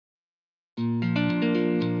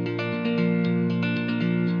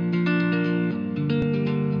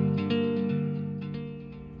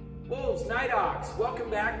Wolves, Nighthawks, welcome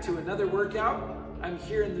back to another workout. I'm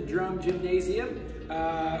here in the drum gymnasium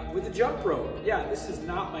with a jump rope. Yeah, this is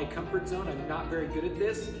not my comfort zone. I'm not very good at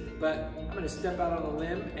this, but I'm gonna step out on a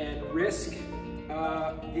limb and risk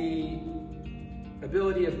the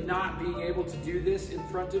ability of not being able to do this in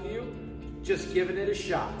front of you, just giving it a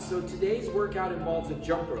shot. So today's workout involves a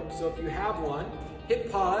jump rope. So if you have one,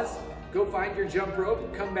 hit pause, go find your jump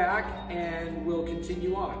rope, come back, and we'll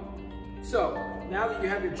continue on. So now that you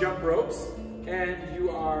have your jump ropes and you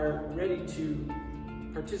are ready to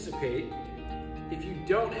participate, if you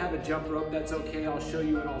don't have a jump rope, that's okay. I'll show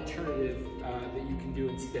you an alternative that you can do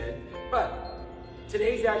instead. But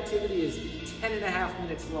today's activity is 10.5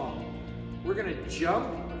 minutes long. We're gonna jump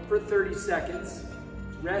for 30 seconds,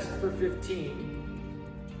 rest for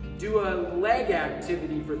 15, do a leg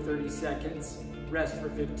activity for 30 seconds, rest for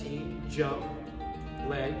 15, jump,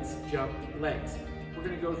 legs, jump, legs. We're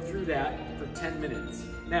gonna go through that for 10 minutes.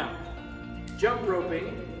 Now, jump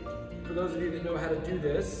roping, for those of you that know how to do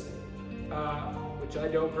this, which I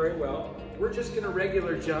don't very well, we're just gonna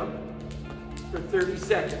regular jump for 30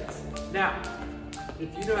 seconds. Now,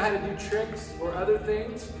 if you know how to do tricks or other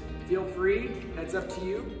things, feel free, that's up to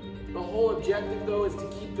you. The whole objective though is to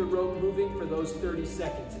keep the rope moving for those 30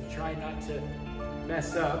 seconds and try not to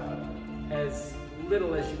mess up as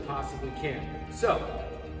little as you possibly can. So,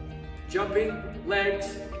 jumping,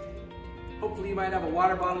 legs, hopefully you might have a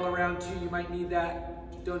water bottle around too, you might need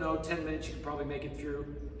that. Don't know, 10 minutes you could probably make it through.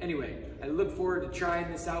 Anyway, I look forward to trying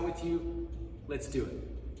this out with you. Let's do it.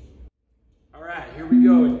 All right, here we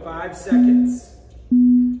go in 5 seconds.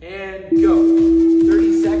 And go.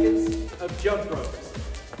 30 seconds of jump ropes.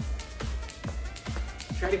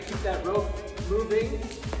 Try to keep that rope moving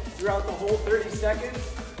throughout the whole 30 seconds.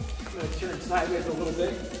 I'm gonna turn sideways a little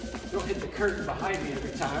bit. Don't hit the curtain behind me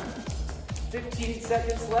every time. 15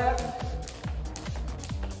 seconds left.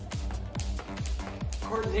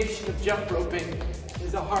 Coordination of jump roping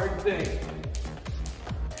is a hard thing.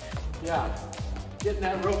 Yeah, getting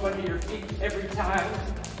that rope under your feet every time.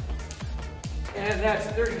 And that's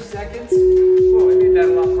 30 seconds. Whoa, I made that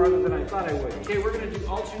a lot farther than I thought I would. Okay, we're gonna do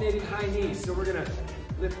alternating high knees. So we're gonna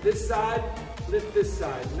lift this side, lift this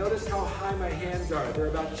side. Notice how high my hands are. They're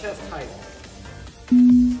about chest height.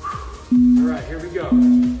 All right, here we go.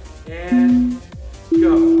 And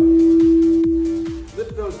go.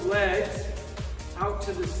 Lift those legs out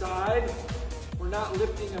to the side. We're not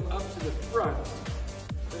lifting them up to the front,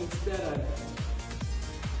 but instead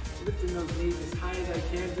I'm lifting those knees as high as I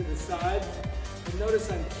can to the side. And notice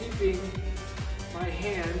I'm keeping my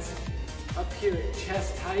hands up here at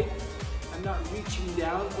chest height. I'm not reaching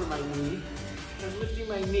down for my knee. I'm lifting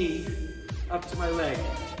my knee up to my leg.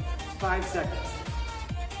 5 seconds.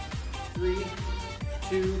 3,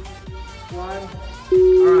 2, 1. All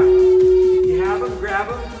right, if you have them, grab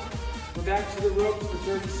them. Go back to the ropes for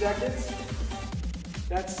 30 seconds.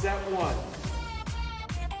 That's set 1.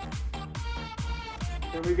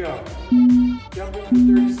 Here we go. Jumping for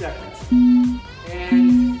 30 seconds.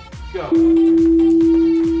 And go.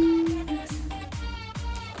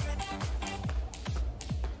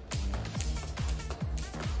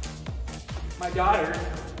 My daughter,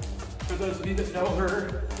 for those of you that know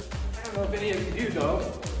her, I don't know if any of you do though,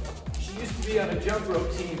 she used to be on a jump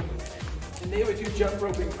rope team, and they would do jump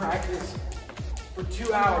roping practice for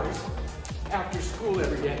 2 hours after school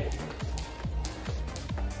every day.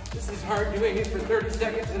 This is hard doing it for 30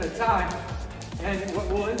 seconds at a time, and what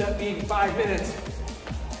will end up being 5 minutes.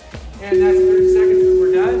 And that's 30 seconds when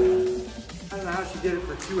we're done. I don't know how she did it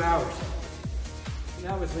for 2 hours. And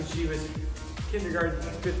that was when she was kindergarten,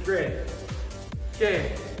 5th grade.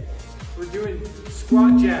 Okay, we're doing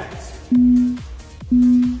squat jacks.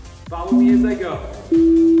 Follow me as I go.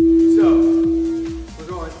 So, we're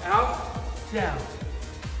going out, down.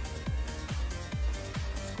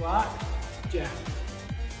 Squat, jack,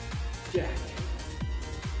 jack,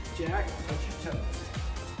 jack, touch your toes.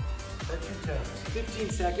 Touch your toes. 15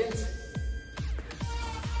 seconds.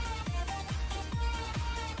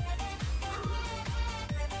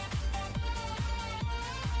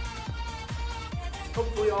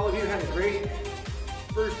 Hopefully all of you had a great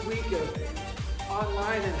first week of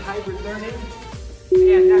online and hybrid learning.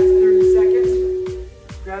 And that's 30 seconds.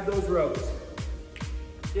 Grab those ropes.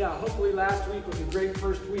 Yeah, hopefully last week was a great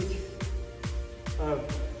first week of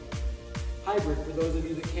hybrid for those of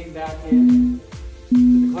you that came back in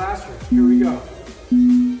to the classroom. Here we go.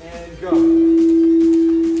 And go.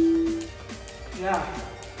 Yeah,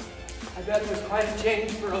 I bet it was quite a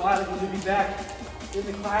change for a lot of you to be back in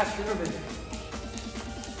the classroom and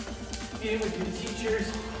being with your teachers,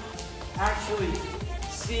 actually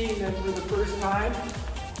seeing them for the first time.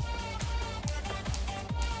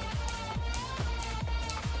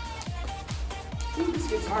 Ooh, this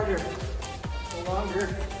gets harder the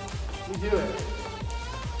longer we do it.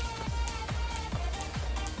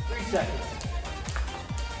 3 seconds.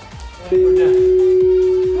 And we're done.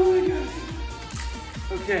 Oh my goodness.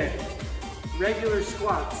 Okay, regular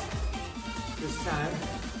squats this time.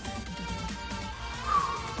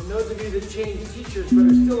 And those of you that changed teachers but are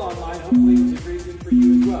still online, hopefully it's a great week for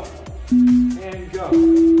you as well. And go.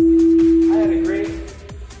 I had a great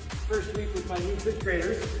first week with my new 5th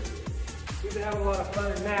graders. We've been having a lot of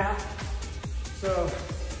fun in math. So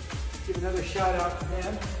give another shout out to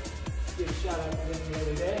them. Give a shout out to them the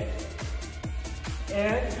other day.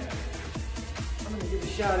 And I'm going to give a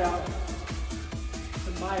shout out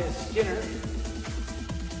to Maya Skinner.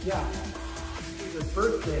 Yeah, it's her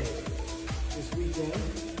birthday this weekend.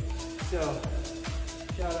 So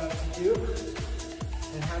shout out to you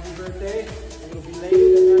and happy birthday. A little belated,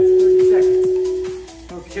 and that's 30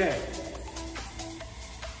 seconds. Okay.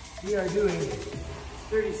 We are doing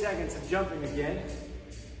 30 seconds of jumping again.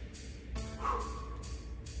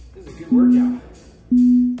 This is a good workout.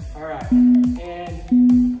 All right,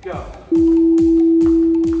 and go.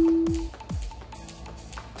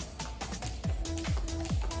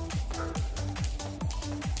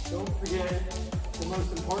 Don't forget the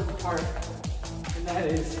most important part, and that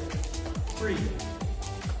is breathe.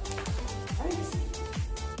 Nice.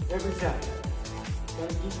 Every time.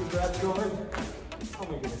 Gotta keep your breath going. Oh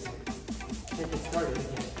my goodness. Get it started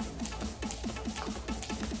again.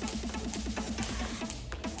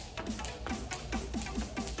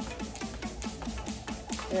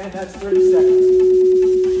 And that's 30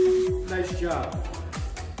 seconds. Nice job.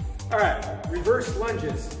 All right, reverse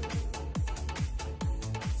lunges.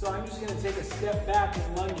 So I'm just gonna take a step back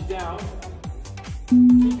and lunge down,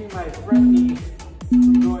 keeping my front knee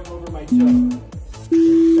from going over my toe.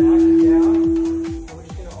 Back and down, and we're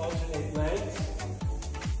just gonna alternate legs.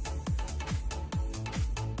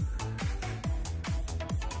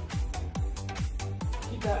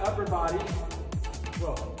 Keep that upper body,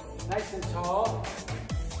 whoa, nice and tall.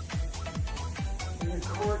 And your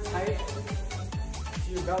core tight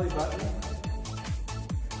to your belly button.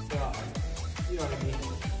 So, you know what I mean.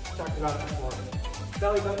 Talked about it before.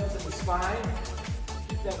 Belly buttons in the spine.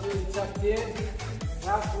 Keep that really tucked in.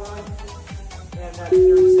 Last one. And that's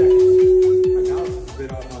 30 seconds. My balance is a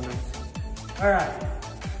bit off on this. All right.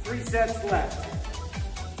 3 sets left.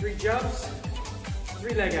 3 jumps.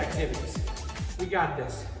 3 leg activities. We got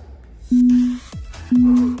this.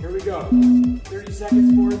 Here we go. 30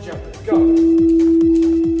 seconds for a jump. Go.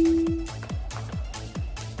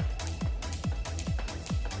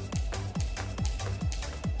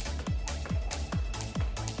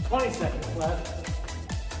 $20 seconds left.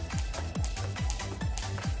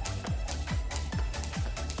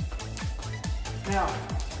 Now,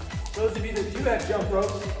 those of you that do have jump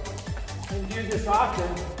ropes and do this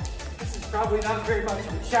often, this is probably not very much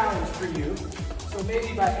of a challenge for you. So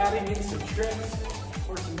maybe by adding in some tricks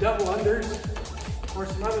or some double unders or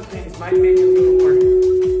some other things might make it a little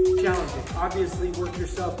more challenging. Obviously, work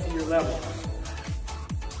yourself to your level.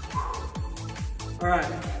 All right.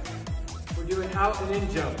 We're doing out and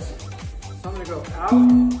in jumps. So I'm gonna go out,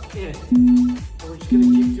 in. And we're just gonna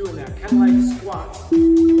keep doing that. Kind of like squats,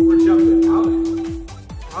 but we're jumping out,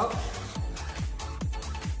 out,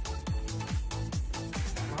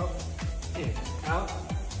 out, in, out,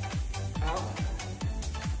 out.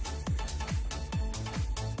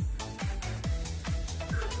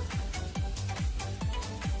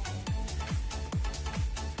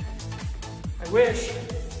 I wish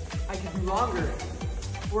I could do longer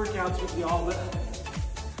workouts with y'all, but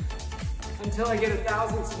until I get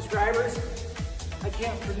 1,000 subscribers, I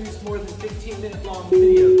can't produce more than 15-minute long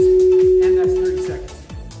videos, and that's 30 seconds.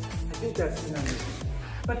 I think that's the number.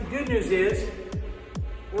 But the good news is,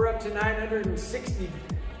 we're up to 960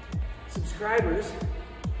 subscribers.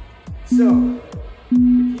 So,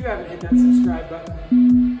 if you haven't hit that subscribe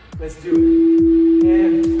button, let's do it.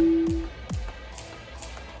 And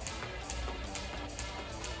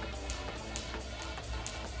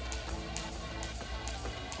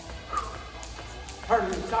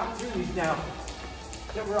harder to talk through these now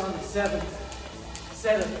that we're on the 7th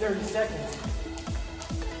set of 30 seconds.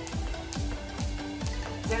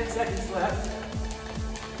 10 seconds left.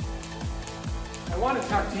 I want to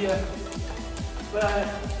talk to you, but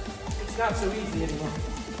it's not so easy anymore.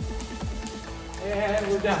 And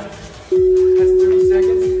we're done. That's 30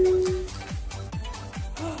 seconds.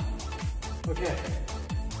 Okay,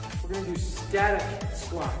 we're going to do static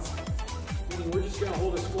squats. meaning we're just gonna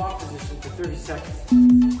hold a squat position for 30 seconds.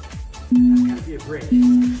 That's gotta be a break.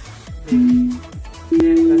 Maybe.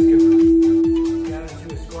 And let's go. Down into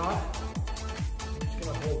a squat. I'm just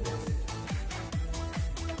gonna hold this.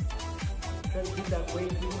 Try to keep that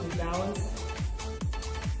weight evenly balanced.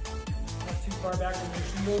 Not too far back from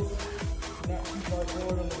your heels. Not too far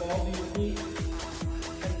forward on the balls of your feet.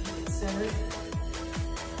 Try to keep it centered.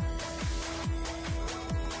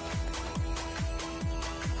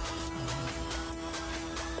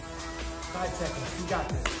 Five seconds, you got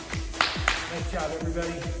this. Nice job,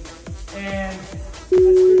 everybody. And that's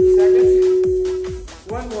 30 seconds.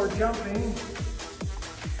 One more jumping.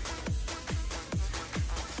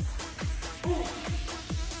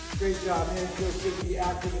 Great job, man. It feels good to be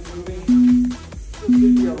active and moving. Feels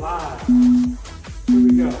good to be alive. Here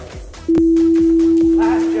we go.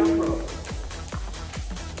 Last jump rope.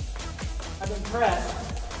 I'm impressed.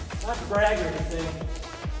 Not to brag or anything.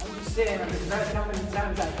 I'm just saying I'm impressed how many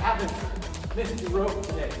times I haven't missed the rope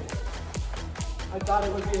today. I thought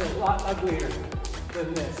it would be a lot uglier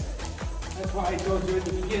than this. That's why I told you at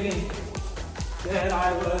the beginning that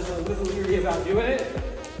I was a little leery about doing it.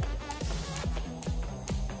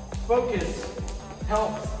 Focus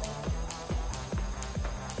helps.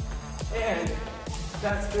 And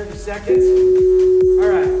that's 30 seconds. All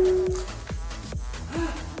right.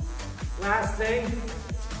 Last thing,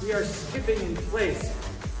 we are skipping in place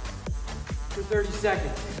for 30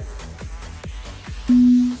 seconds. For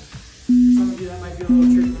some of you that might be a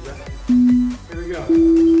little tricky, but here we go.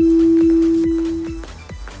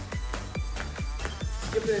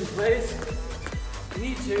 Skip it in place. If you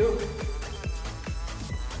need to,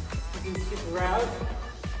 you can skip around.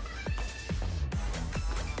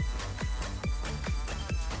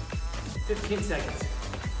 "15 seconds.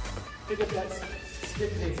 Pick up that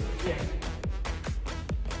skip pace again.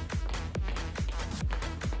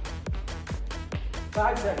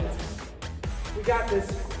 "5 seconds. We got this.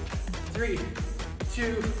 3,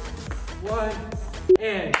 2, 1,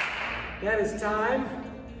 and that is time.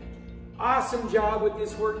 Awesome job with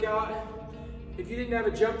this workout. If you didn't have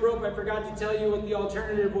a jump rope, I forgot to tell you what the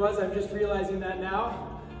alternative was. I'm just realizing that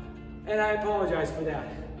now, and I apologize for that.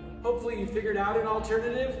 Hopefully you figured out an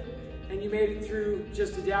alternative and you made it through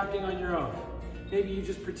just adapting on your own. Maybe you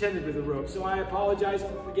just pretended with a rope, so I apologize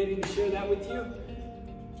for forgetting to share that with you.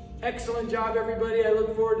 Excellent job, everybody. I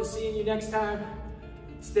look forward to seeing you next time.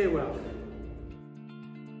 Stay well.